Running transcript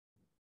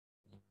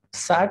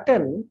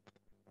Saturn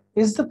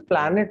is the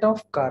planet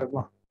of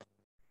karma.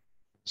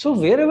 So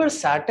wherever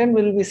Saturn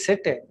will be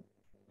sitting,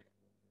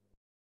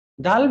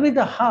 that'll be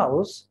the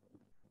house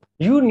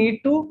you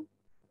need to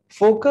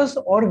focus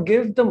or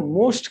give the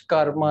most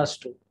karmas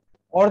to,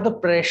 or the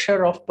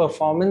pressure of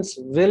performance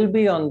will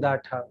be on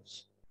that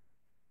house.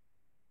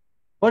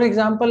 For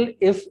example,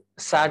 if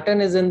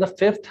Saturn is in the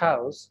 5th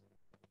house,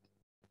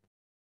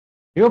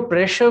 your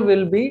pressure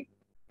will be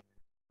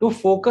to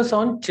focus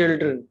on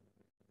children.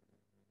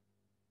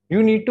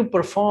 You need to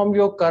perform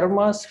your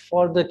karmas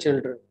for the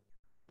children.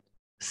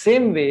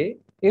 Same way,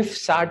 if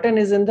Saturn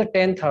is in the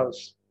 10th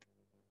house,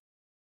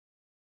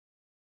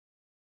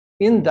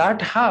 in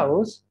that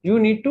house, you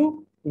need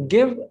to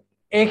give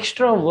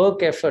extra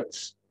work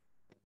efforts.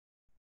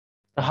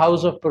 The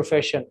house of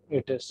profession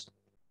it is.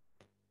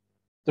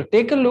 So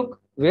take a look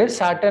where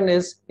Saturn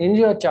is in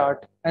your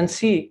chart and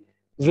see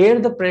where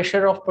the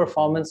pressure of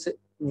performance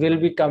will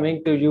be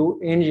coming to you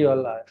in your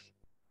life.